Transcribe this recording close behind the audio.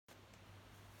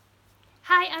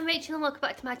Hi, I'm Rachel and welcome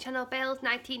back to my channel, Bales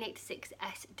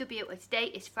 1986SW, and today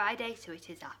is Friday, so it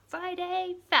is a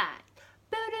Friday fan.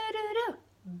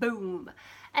 Boom!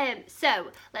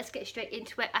 So let's get straight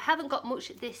into it. I haven't got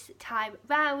much this time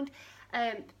round,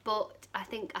 but I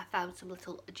think I found some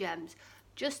little gems.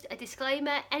 Just a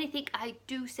disclaimer, anything I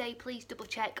do say, please double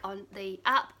check on the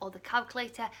app or the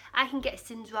calculator. I can get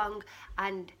sins wrong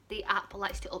and the app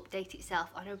likes to update itself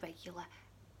on a regular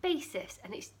basis,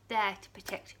 and it's there to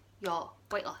protect your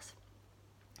weight loss.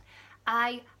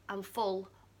 I am full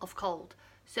of cold,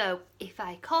 so if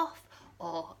I cough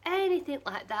or anything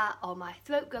like that, or my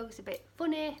throat goes a bit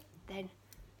funny, then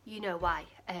you know why.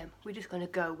 We're just going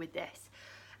to go with this.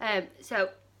 So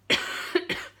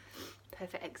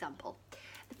perfect example.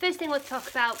 The first thing we'll talk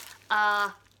about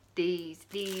are these.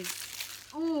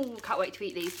 Ooh, can't wait to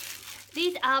eat these.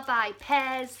 These are by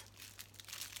Pears.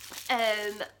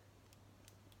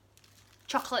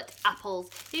 Chocolate apples.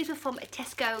 These were from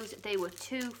Tesco's. They were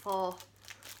 2 for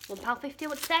 £1.50, I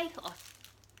would say, or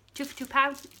 2 for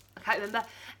 £2. I can't remember.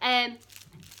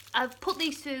 I've put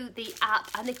these through the app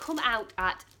and they come out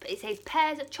at, it says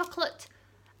Pears chocolate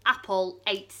apple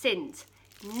 8 cents.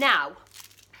 Now,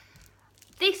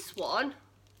 this one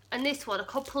and this one are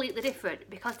completely different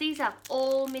because these have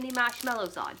all mini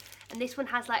marshmallows on, and this one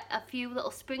has like a few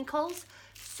little sprinkles.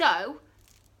 So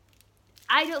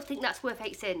I don't think that's worth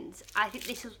 8 cents. I think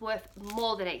this is worth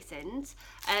more than 8 cents.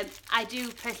 I do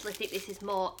personally think this is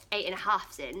more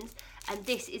 8.5 cents, and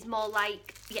this is more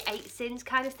like your 8 cents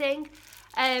kind of thing.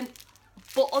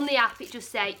 But on the app it just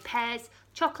says Pears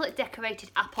chocolate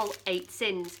decorated apple 8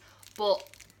 cents, but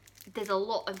there's a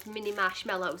lot of mini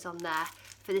marshmallows on there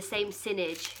for the same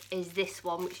sinnage as this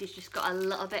one, which has just got a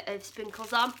little bit of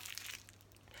sprinkles on.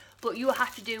 But you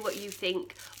have to do what you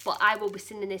think. But I will be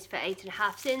singing this for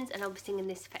 8.5 cents, and I'll be singing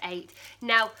this for 8.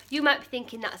 Now, you might be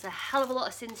thinking that's a hell of a lot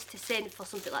of sins to sin for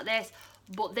something like this,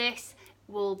 but this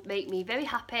will make me very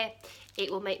happy.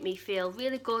 It will make me feel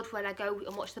really good when I go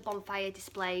and watch the bonfire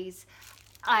displays.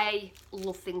 I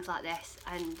love things like this,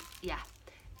 and yeah,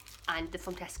 and they're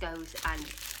from Tesco's, and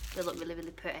they look really, really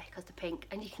pretty because they're pink.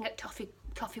 And you can get toffee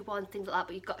ones, things like that,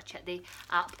 but you've got to check the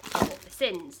app for the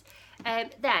sins.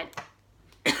 Then,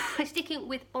 sticking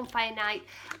with bonfire night,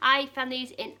 I found these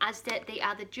in Asda. They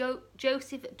are the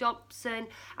Joseph Dobson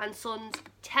and Sons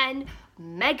 10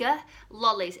 mega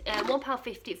lollies,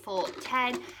 £1.50 for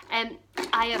 10.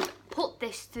 I have put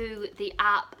this through the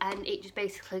app and it just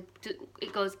basically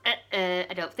it goes I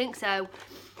don't think so.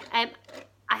 I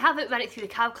haven't run it through the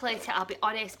calculator, I'll be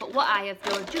honest, but what I have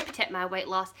done to protect my weight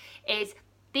loss is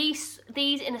these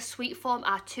in a sweet form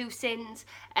are 2 cents,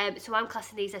 so I'm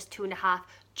classing these as 2.5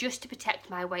 just to protect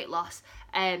my weight loss.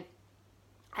 And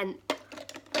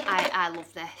I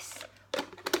love this,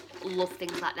 love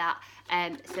things like that.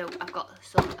 So I've got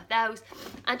some of those,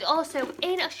 and also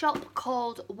in a shop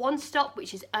called One Stop,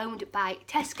 which is owned by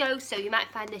Tesco's, so you might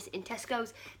find this in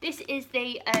Tesco's. This is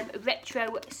the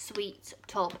retro sweet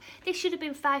tub. This should have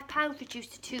been £5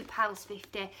 reduced to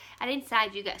 £2.50, and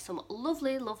inside you get some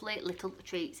lovely little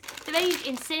treats. The range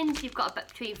in sins, you've got about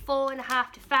between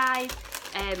 4.5 to 5,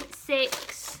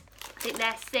 6, I think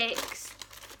they're 6,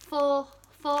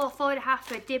 4.5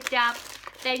 for a dib dab.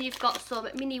 Then you've got some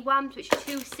mini whams, which are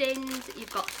 2 cents. You've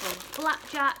got some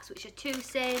flapjacks, which are 2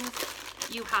 cents.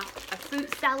 You have a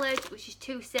fruit salad, which is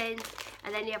 2 cents.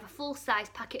 And then you have a full-size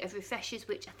packet of refreshers,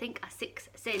 which I think are 6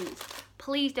 cents.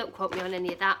 Please don't quote me on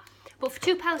any of that. But for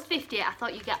 £2.50, I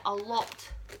thought you get a lot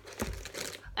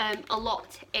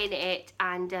in it,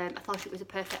 and I thought it was a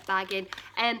perfect bargain.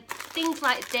 Things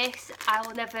like this, I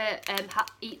will never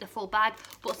eat the full bag,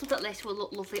 but something like this will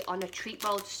look lovely on a treat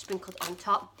bowl, just sprinkled on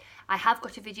top. I have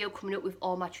got a video coming up with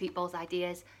all my treat bowls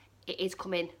ideas. It is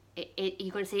coming.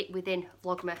 You're going to see it within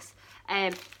Vlogmas.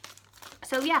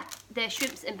 So yeah, the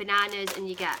shrimps and bananas, and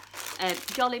you get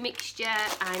jolly mixture,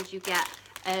 and you get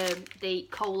the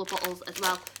cola bottles as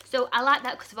well. So I like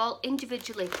that because they're all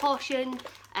individually portioned.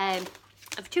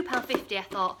 Of £2.50, I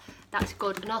thought that's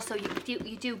good, and also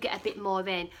you do get a bit more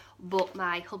in, but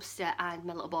my hubster and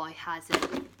my little boy has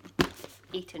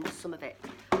eaten some of it.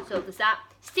 So there's that.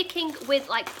 Sticking with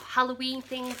like Halloween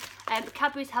things,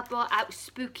 Cadbury's have brought out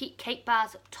spooky cake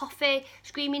bars, toffee,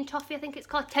 screaming toffee, I think it's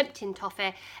called, tempting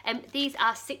toffee. These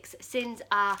are 6 cents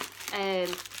a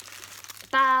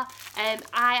bar.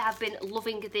 I have been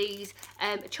loving these,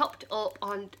 chopped up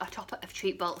on a top of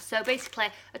treat bowl. So basically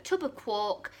a tub of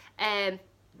quark,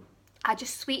 I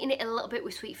just sweeten it a little bit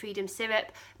with Sweet Freedom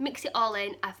syrup, mix it all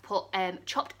in. I've put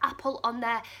chopped apple on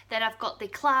there, then I've got the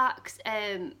Clark's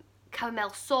caramel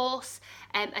sauce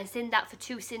and send that for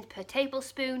 2 cents per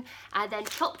tablespoon. I then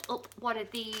chopped up one of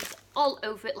these all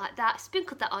over it like that,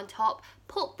 sprinkled that on top,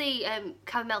 put the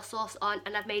caramel sauce on,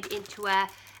 and I've made it into a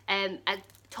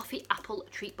toffee apple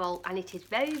treat bowl, and it is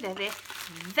very, very,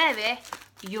 very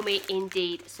yummy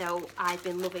indeed. So I've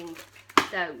been loving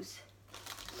those.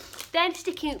 Then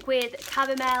sticking with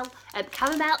caramel,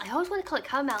 I always want to call it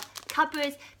caramel,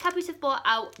 Cadbury's have brought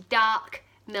out dark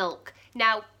milk.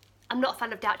 Now, I'm not a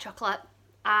fan of dark chocolate.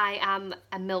 I am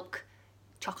a milk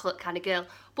chocolate kind of girl,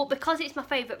 but because it's my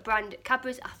favourite brand,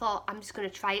 Cadbury's, I thought I'm just going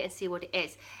to try it and see what it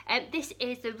is. This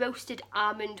is the roasted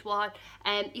almond one.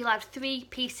 You'll have 3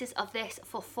 pieces of this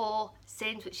for 4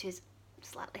 cents, which is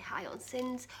slightly high on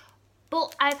cents,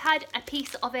 but I've had a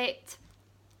piece of it,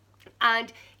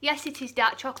 and yes, it is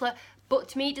dark chocolate, but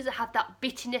to me it doesn't have that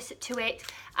bitterness to it,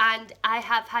 and I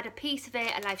have had a piece of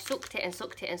it and I've sucked it and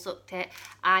sucked it and sucked it,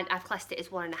 and I've classed it as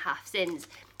 1.5 cents.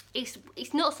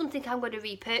 It's not something I'm going to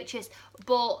repurchase,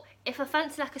 but if I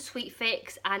fancy like a sweet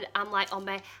fix and I'm like on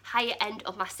my higher end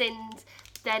of my sins,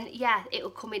 then yeah, it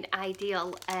will come in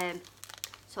ideal.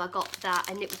 So I got that,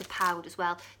 and it was £1 as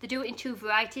well. They do it in 2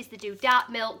 varieties. They do dark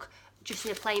milk just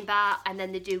in a plain bar, and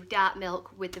then they do dark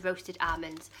milk with the roasted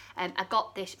almonds. I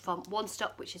got this from One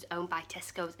Stop, which is owned by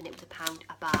Tesco's, and it was £1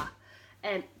 a bar.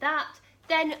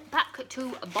 Then back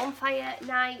to a bonfire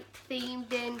night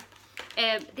themed in.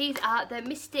 These are the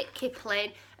Mystic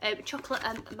Kipling chocolate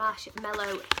and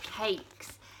marshmallow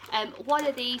cakes. One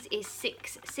of these is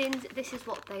 6 cents. This is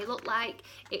what they look like.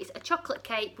 It's a chocolate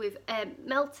cake with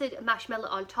melted marshmallow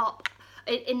on top,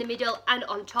 in the middle, and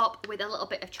on top with a little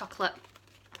bit of chocolate.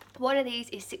 One of these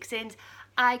is 6 cents.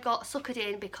 I got suckered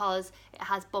in because it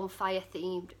has bonfire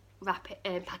themed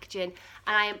packaging,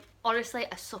 and I am honestly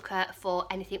a sucker for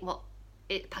anything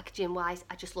packaging wise.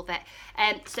 I just love it.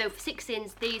 So for 6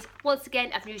 cents, these, once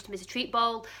again, I've used them as a treat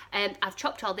bowl. I've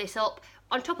chopped all this up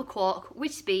on top of quark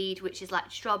with speed, which is like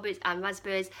strawberries and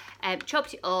raspberries,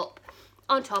 chopped it up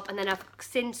on top, and then I've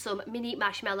sinned some mini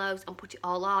marshmallows and put it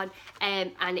all on,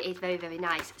 and it is very, very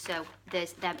nice. So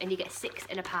there's them, and you get 6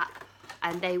 in a pack,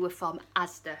 and they were from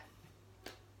Asda.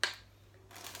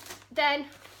 Then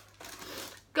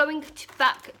going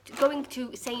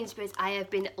to Sainsbury's, I have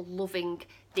been loving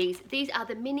these. These are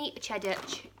the mini cheddar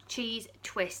cheese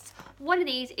twists. One of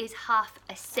these is ½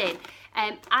 cent.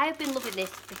 I have been loving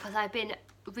this because I've been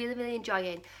really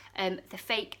enjoying the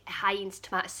fake Heinz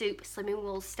tomato soup, Slimming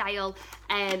World style,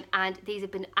 and these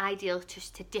have been ideal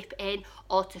just to dip in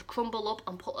or to crumble up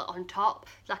and put it on top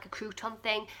like a crouton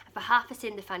thing. And for ½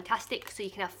 cent, they're fantastic, so you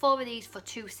can have 4 of these for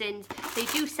 2 cents. They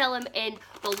do sell them in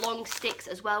the long sticks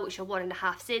as well, which are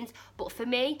 1.5 cents, but for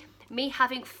me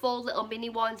having 4 little mini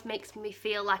ones makes me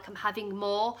feel like I'm having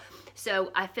more,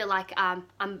 so I feel like I'm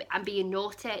being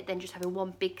naughty than just having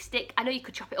 1 big stick. I know you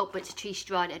could chop it up, but it's a cheese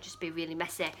straw and it'd just be really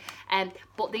messy.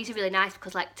 But these are really nice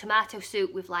because like tomato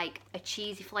soup with like a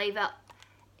cheesy flavour,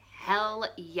 hell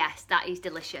yes, that is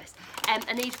delicious. And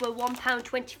these were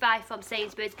 £1.25 from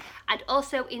Sainsbury's. And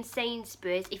also in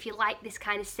Sainsbury's, if you like this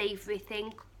kind of savoury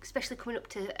thing, especially coming up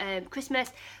to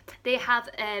Christmas, they have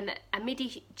a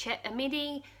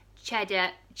mini cheddar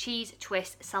cheese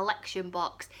twist selection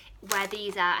box where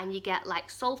these are, and you get like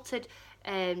salted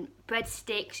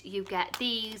breadsticks, you get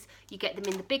these, you get them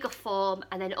in the bigger form,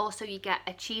 and then also you get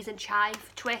a cheese and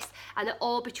chive twist, and they're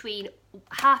all between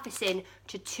 ½ cent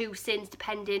to 2 cents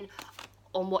depending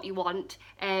on what you want.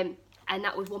 And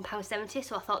that was £1.70,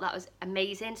 so I thought that was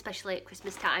amazing, especially at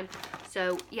Christmas time.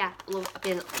 So yeah, I've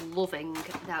been loving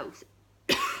those.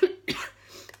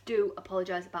 Do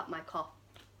apologise about my cough.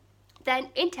 Then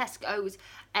in Tesco's,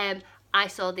 I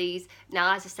saw these.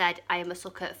 Now, as I said, I am a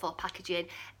sucker for packaging.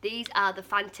 These are the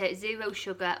Fanta Zero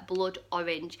Sugar Blood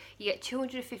Orange. You get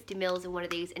 250 mils in one of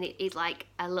these, and it is like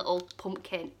a little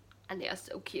pumpkin, and they are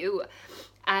so cute.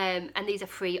 And these are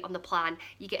free on the plan.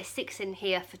 You get a 6 in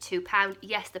here for £2.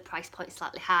 Yes, the price point is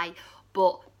slightly high,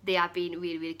 but they are being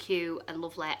really cute and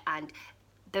lovely, and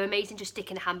they're amazing just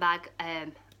stick in a handbag. I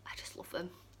just love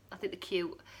them. I think they're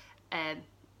cute.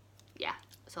 Yeah,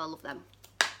 so I love them.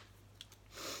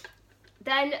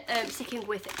 Then sticking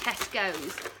with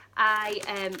Tesco's, I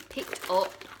picked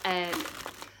up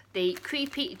the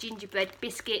creepy gingerbread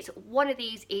biscuits. One of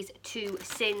these is 2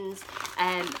 cents,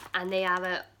 and they are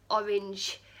a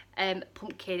orange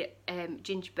pumpkin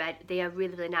gingerbread. They are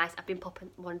really nice. I've been popping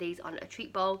one of these on a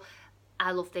treat bowl.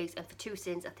 I love these, and for 2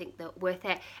 cents I think they're worth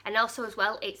it. And also as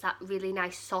well, it's that really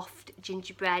nice soft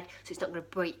gingerbread, so it's not going to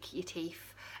break your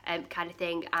teeth kind of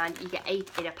thing. And you get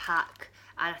 8 in a pack,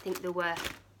 and I think they were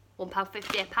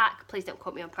 £1.50 a pack. Please don't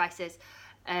quote me on prices,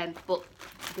 but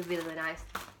they're really nice.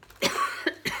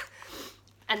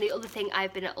 And the other thing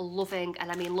I've been loving, and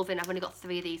I mean loving, I've only got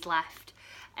 3 of these left,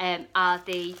 are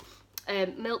the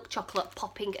milk chocolate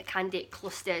popping candy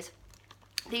clusters.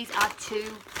 These are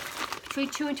between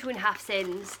 2 and 2.5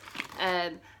 cents,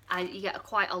 and you get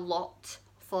quite a lot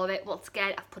for it. Once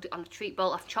again, I've put it on a treat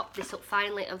bowl. I've chopped this up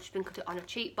finely. I've just been cut it on a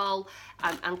treat bowl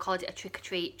and called it a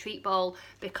trick-or-treat treat bowl,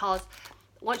 because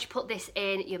once you put this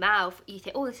in your mouth, you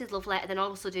think, oh, this is lovely, and then all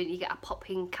of a sudden you get a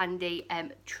popping candy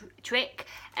trick,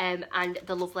 and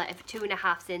they're lovely. For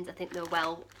 2.5 cents, I think they're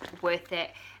well worth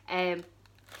it.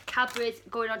 Cadbury's,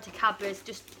 going on to Cadbury's,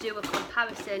 just to do a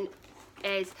comparison,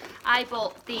 is I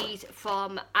bought these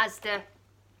from Asda,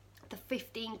 the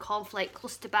 15 cornflake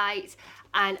cluster bites,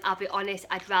 and I'll be honest,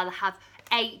 I'd rather have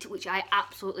 8, which I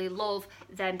absolutely love,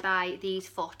 than buy these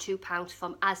for £2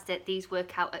 from Asda. These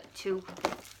work out at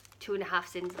 2.5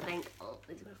 cents, I think. Oh,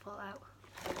 these are going to fall out.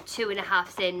 2.5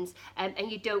 cents,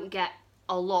 and you don't get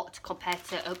a lot compared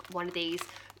to one of these.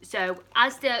 So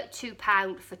Asda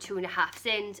 £2 for 2.5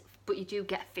 cents, but you do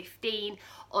get 15,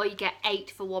 or you get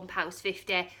 8 for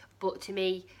 £1.50. But to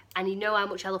me, and you know how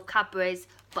much I love Cadbury's,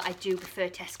 but I do prefer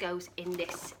Tesco's in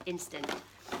this instance.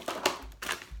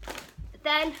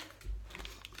 Then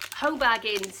home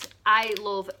bargains, I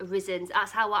love Rizzens.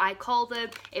 That's how I call them.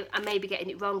 I may be getting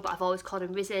it wrong, but I've always called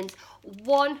them Rizzens.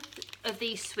 One of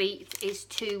these sweets is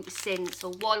 2 cents,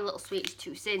 so one little sweet is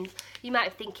 2 cents. You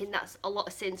might be thinking that's a lot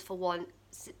of cents for one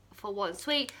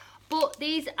sweet, but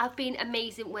these have been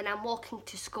amazing when I'm walking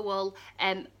to school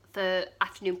for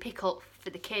afternoon pickup for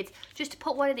the kids, just to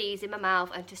put one of these in my mouth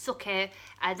and to suck it,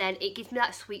 and then it gives me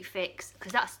that sweet fix,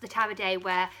 because that's the time of day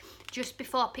where just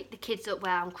before I pick the kids up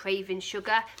where I'm craving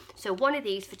sugar. So one of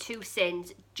these for 2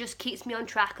 cents just keeps me on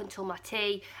track until my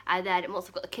tea, and then once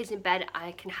I've got the kids in bed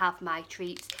I can have my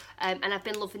treats, and I've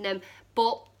been loving them.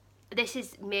 But this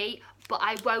is me, but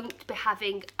I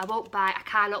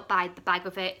cannot buy the bag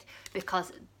of it,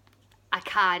 because I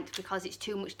can't, because it's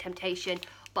too much temptation.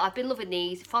 But I've been loving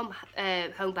these from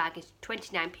Home Bargains,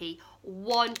 29p.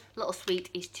 One little sweet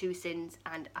is 2 cents,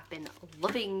 and I've been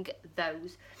loving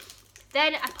those.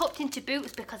 Then I popped into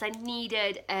Boots because I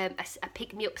needed a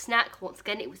pick-me-up snack. Once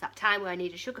again, it was that time where I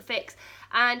needed a sugar fix.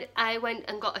 And I went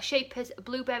and got a Shaper's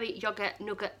Blueberry Yogurt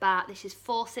Nugget Bar. This is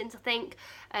 4 cents, I think.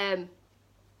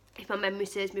 If my memory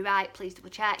serves me right, please double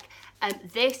check.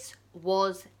 This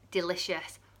was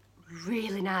delicious.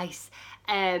 Really nice.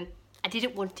 I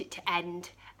didn't want it to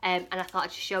end. And I thought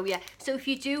I'd just show you. So if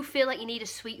you do feel like you need a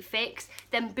sweet fix,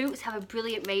 then Boots have a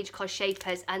brilliant range called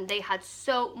Shapers, and they had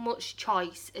so much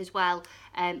choice as well.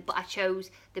 But I chose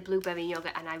the blueberry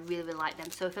yogurt, and I really, really like them.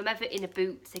 So if I'm ever in a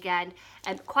Boots again,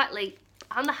 quite late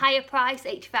on the higher price,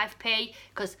 85p,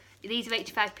 because these are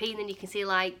 85p, and then you can see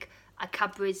like a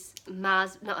Cadbury's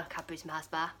Mars, not a Cadbury's Mars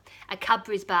bar, a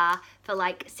Cadbury's bar for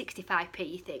like 65p.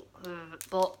 You think,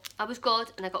 but I was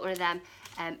good, and I got one of them,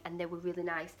 and they were really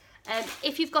nice.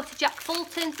 If you've got a Jack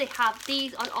Fulton's, they have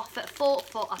these on offer for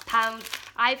 £1.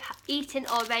 I've eaten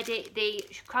already the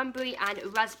cranberry and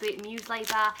raspberry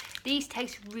muesli bar. These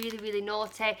taste really, really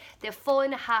naughty. They're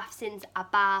 4.5 cents a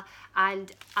bar,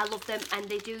 and I love them. And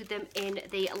they do them in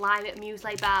the lime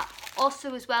muesli bar.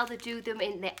 Also as well, they do them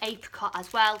in the apricot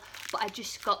as well, but I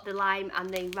just got the lime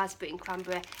and the raspberry and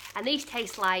cranberry. And these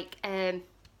taste like a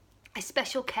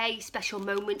Special K, Special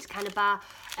Moments kind of bar.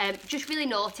 Just really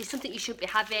naughty, something you should be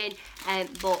having,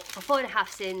 but for 4.5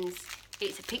 cents,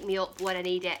 it's a pick-me-up when I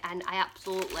need it, and I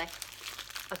absolutely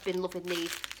have been loving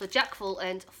these. So Jack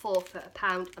Fulton's, 4 for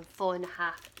 £1 and 4.5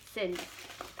 cents.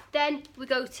 Then we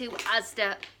go to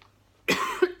Asda.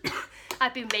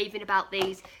 I've been raving about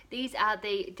these. These are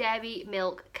the Dairy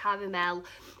Milk Caramel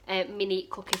mini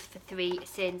cookies for 3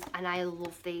 cents, and I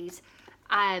love these.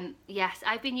 Yes,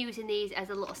 I've been using these as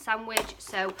a little sandwich.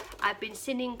 So I've been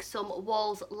sinning some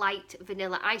Walls Light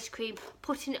Vanilla ice cream,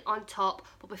 putting it on top.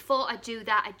 But before I do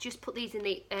that, I just put these in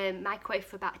the microwave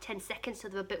for about 10 seconds so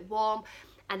they're a bit warm,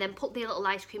 and then put the little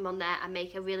ice cream on there and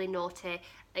make a really naughty.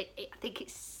 I think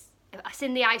I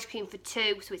sin the ice cream for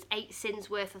 2, so it's 8 cents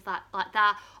worth of that, like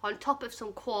that, on top of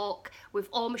some quark with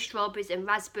all my strawberries and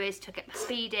raspberries to get my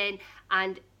speed in,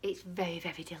 and it's very,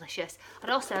 very delicious. And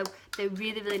also, they're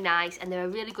really, really nice, and they're a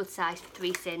really good size for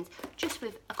 3 cents, just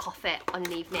with a coffee on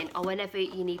an evening or whenever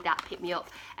you need that pick-me-up.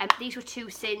 These were 2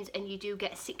 cents, and you do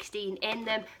get 16 in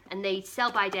them, and the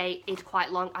sell-by date is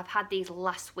quite long. I've had these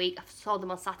last week. I saw them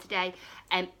on Saturday,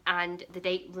 and the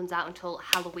date runs out until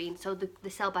Halloween, so the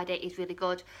sell-by date is really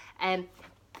good.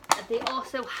 They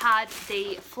also had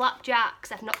the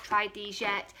flapjacks. I've not tried these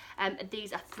yet.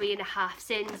 These are 3.5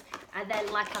 cents. And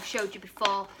then, like I've showed you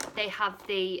before, they have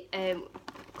the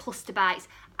cluster bites.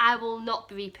 I will not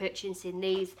be repurchasing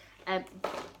these.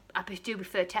 do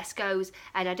prefer Tesco's,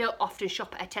 and I don't often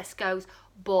shop at a Tesco's,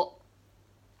 but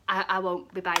I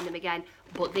won't be buying them again.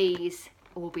 But these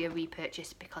will be a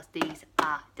repurchase because these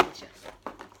are delicious.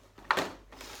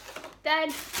 Then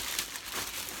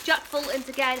Jack Fulton's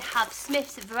again have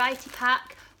Smith's variety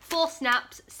pack, 4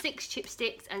 snaps, 6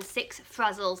 chipsticks and 6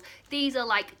 frazzles. These are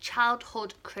like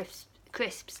childhood crisps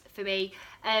for me.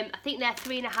 I think they're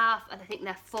 3.5 and I think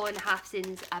they're 4.5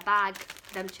 cents a bag.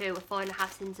 Them two are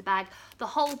 4.5 cents a bag. The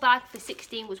whole bag for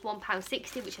 16 was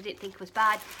 £1.60, which I didn't think was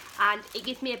bad, and it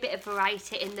gives me a bit of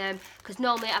variety in them because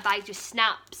normally I buy just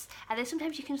snaps and then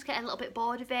sometimes you can just get a little bit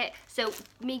bored of it, so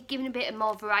me giving a bit of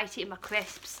more variety in my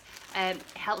crisps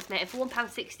helps me, and for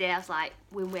 £1.60 I was like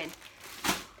win-win.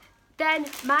 Then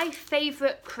my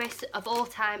favourite crisps of all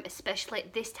time, especially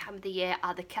this time of the year,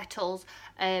 are the Kettles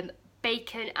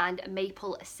bacon and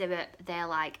maple syrup. They're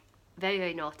like very,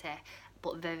 very naughty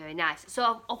but very, very nice.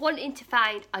 So I'm wanting to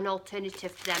find an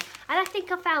alternative to them, and I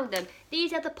think I found them.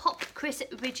 These are the Pop Crisp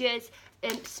Ridges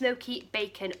Smoky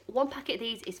Bacon. One packet of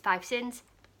these is 5 cents.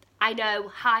 I know,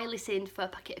 highly sinned for a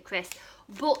packet of crisps,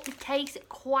 but they taste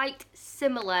quite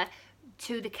similar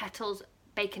to the Kettles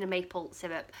bacon and maple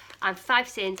syrup, and 5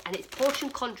 cents, and it's portion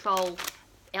control.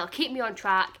 It'll keep me on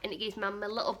track and it gives me a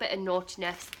little bit of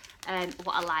naughtiness,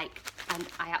 what I like, and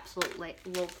I absolutely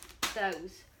love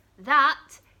those.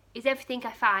 That is everything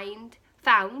I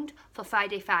found for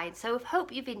Friday Finds. So I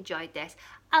hope you've enjoyed this.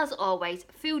 As always,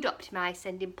 food optimised,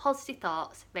 sending positive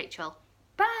thoughts, Rachel.